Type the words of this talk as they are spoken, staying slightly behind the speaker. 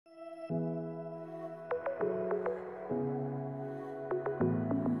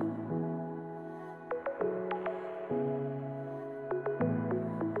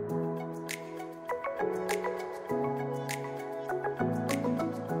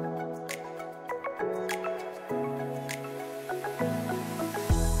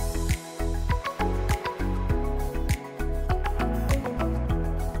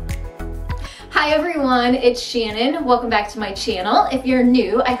Hi everyone, it's Shannon. Welcome back to my channel. If you're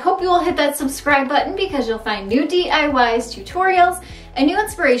new, I hope you will hit that subscribe button because you'll find new DIYs, tutorials, and new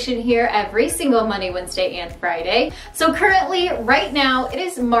inspiration here every single Monday, Wednesday, and Friday. So currently, right now, it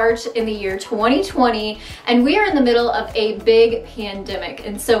is March in the year 2020, and we are in the middle of a big pandemic.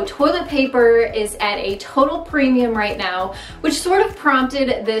 And so toilet paper is at a total premium right now, which sort of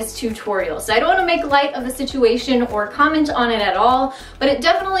prompted this tutorial. So I don't want to make light of the situation or comment on it at all, but it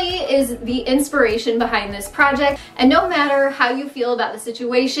definitely is the inspiration behind this project. And no matter how you feel about the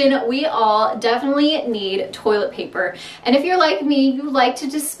situation, we all definitely need toilet paper. And if you're like me, you like to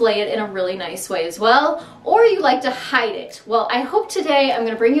display it in a really nice way as well, or you like to hide it. Well, I hope today I'm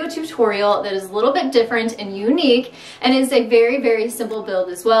going to bring you a tutorial that is a little bit different and unique and is a very, very simple build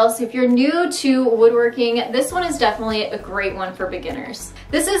as well. So if you're new to woodworking, this one is definitely a great one for beginners.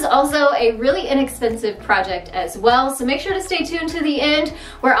 This is also a really inexpensive project as well, so make sure to stay tuned to the end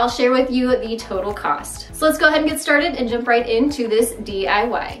where I'll share with you the total cost. So let's go ahead and get started and jump right into this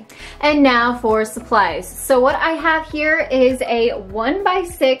DIY. And now for supplies. So what I have here is a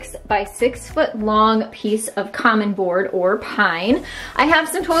 1x6 by 6 foot long piece of common board or pine. I have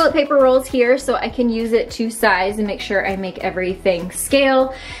some toilet paper rolls here so I can use it to size and make sure I make everything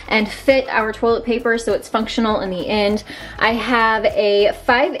scale and fit our toilet paper so it's functional in the end. I have a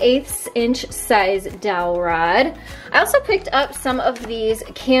 5/8 inch size dowel rod. I also picked up some of these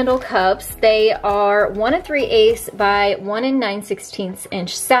candle cups. They are 1 3/8 by 1 9/16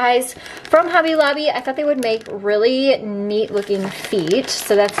 inch size from Hobby Lobby. I thought they would make really neat looking feet,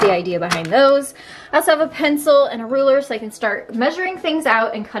 so that's the idea behind those. I also have a pencil and a ruler so I can start measuring things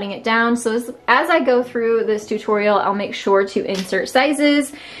out and cutting it down. So as I go through this tutorial, I'll make sure to insert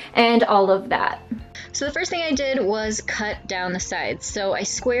sizes and all of that. So the first thing I did was cut down the sides. So I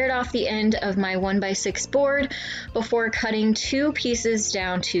squared off the end of my 1x6 board before cutting 2 pieces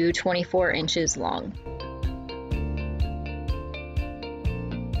down to 24 inches long.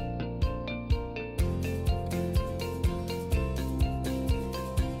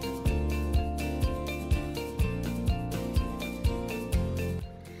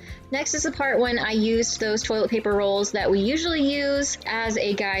 Next is the part when I used those toilet paper rolls that we usually use as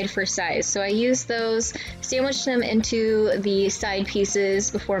a guide for size. So I used those, sandwiched them into the side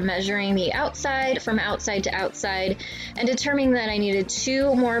pieces before measuring the outside from outside to outside and determining that I needed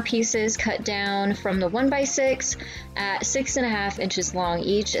 2 more pieces cut down from the 1x6 at 6.5 inches long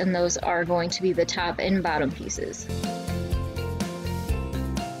each, and those are going to be the top and bottom pieces.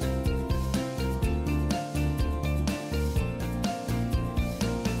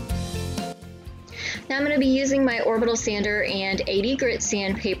 Now I'm going to be using my orbital sander and 80 grit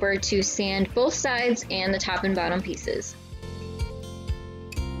sandpaper to sand both sides and the top and bottom pieces.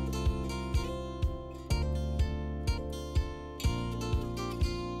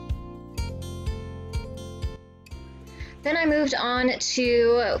 Then I moved on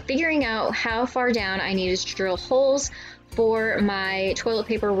to figuring out how far down I needed to drill holes for my toilet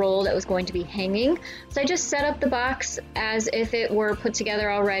paper roll that was going to be hanging. So I just set up the box as if it were put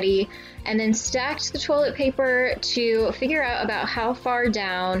together already and then stacked the toilet paper to figure out about how far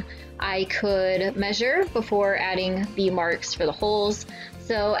down I could measure before adding the marks for the holes.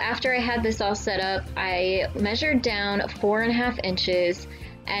 So after I had this all set up, I measured down 4.5 inches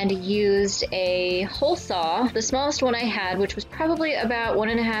and used a hole saw, the smallest one I had, which was probably about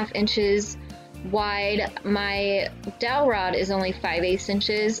 1.5 inches wide. My dowel rod is only 5/8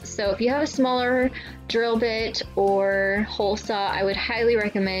 inches, so if you have a smaller drill bit or hole saw, I would highly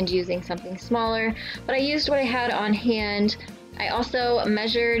recommend using something smaller, but I used what I had on hand. I also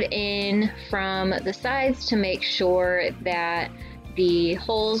measured in from the sides to make sure that the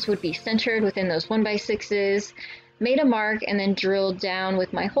holes would be centered within those 1x6s, made a mark, and then drilled down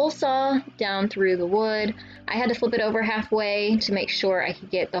with my hole saw down through the wood. I had to flip it over halfway to make sure I could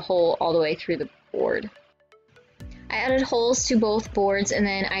get the hole all the way through the board. I added holes to both boards and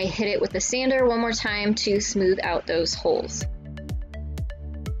then I hit it with the sander one more time to smooth out those holes.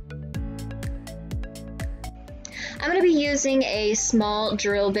 I'm going to be using a small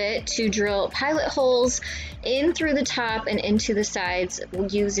drill bit to drill pilot holes in through the top and into the sides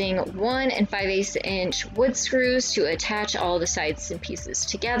using 1 5/8 inch wood screws to attach all the sides and pieces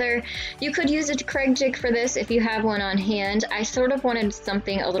together. You could use a Craig jig for this if you have one on hand. I sort of wanted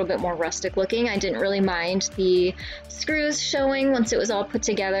something a little bit more rustic looking. I didn't really mind the screws showing once it was all put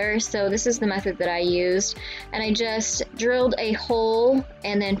together, so this is the method that I used. And I just drilled a hole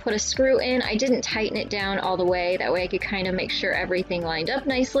and then put a screw in. I didn't tighten it down all the way, that way I could kind of make sure everything lined up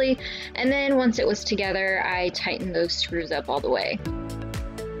nicely. And then once it was together, I tightened those screws up all the way.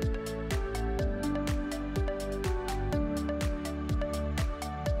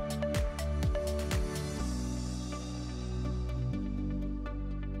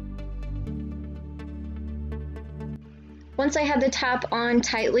 Once I had the top on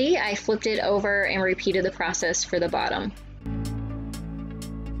tightly, I flipped it over and repeated the process for the bottom.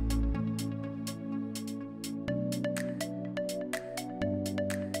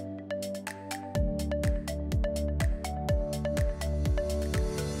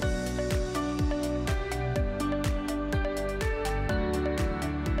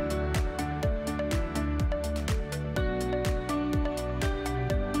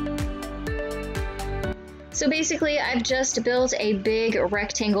 So basically, I've just built a big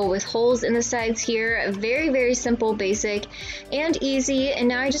rectangle with holes in the sides here. Very, very simple, basic, and easy. And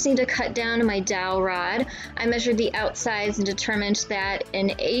now I just need to cut down my dowel rod. I measured the outsides and determined that an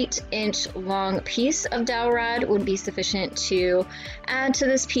 8-inch long piece of dowel rod would be sufficient to add to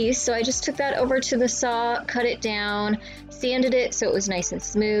this piece. So I just took that over to the saw, cut it down, sanded it so it was nice and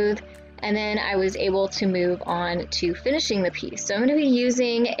smooth. And then I was able to move on to finishing the piece. So I'm going to be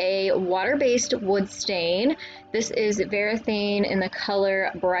using a water-based wood stain. This is Varathane in the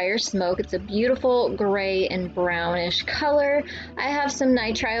color Briar Smoke. It's a beautiful gray and brownish color. I have some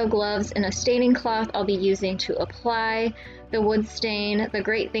nitrile gloves and a staining cloth I'll be using to apply the wood stain. The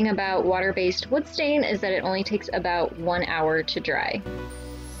great thing about water-based wood stain is that it only takes about 1 hour to dry.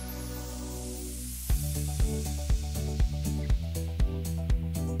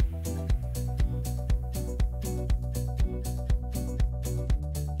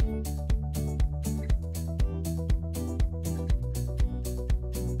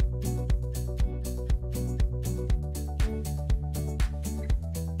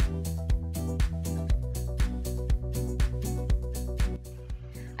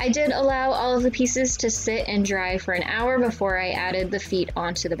 I did allow all of the pieces to sit and dry for an hour before I added the feet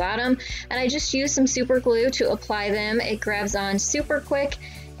onto the bottom, and I just used some super glue to apply them. It grabs on super quick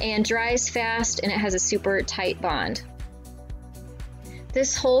and dries fast, and it has a super tight bond.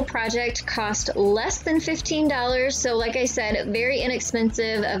 This whole project cost less than $15, so like I said, very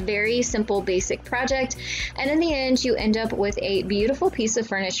inexpensive, a very simple basic project, and in the end you end up with a beautiful piece of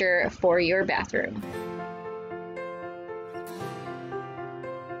furniture for your bathroom.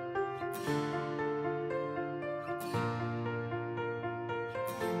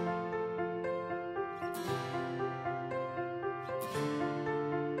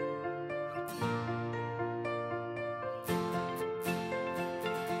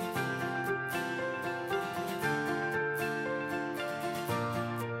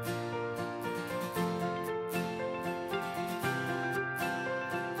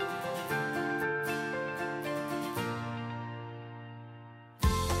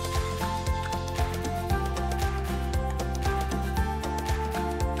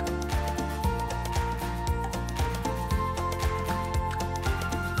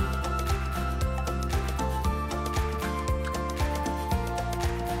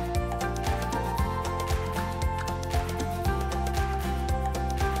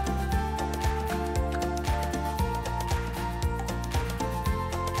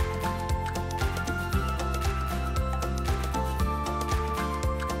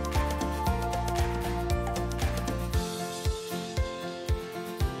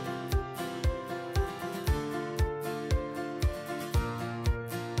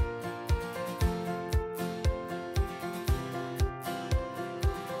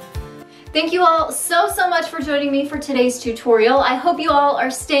 Thank you all so much for joining me for today's tutorial. I hope you all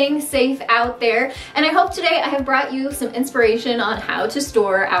are staying safe out there, and I hope today I have brought you some inspiration on how to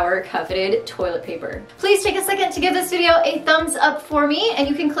store our coveted toilet paper. Please take a second to give this video a thumbs up for me, and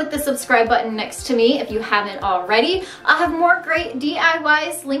you can click the subscribe button next to me if you haven't already. I'll have more great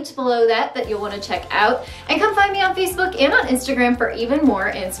DIYs linked below that you'll want to check out, and come find me on Facebook and on Instagram for even more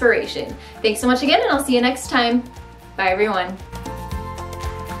inspiration. Thanks so much again, and I'll see you next time. Bye everyone.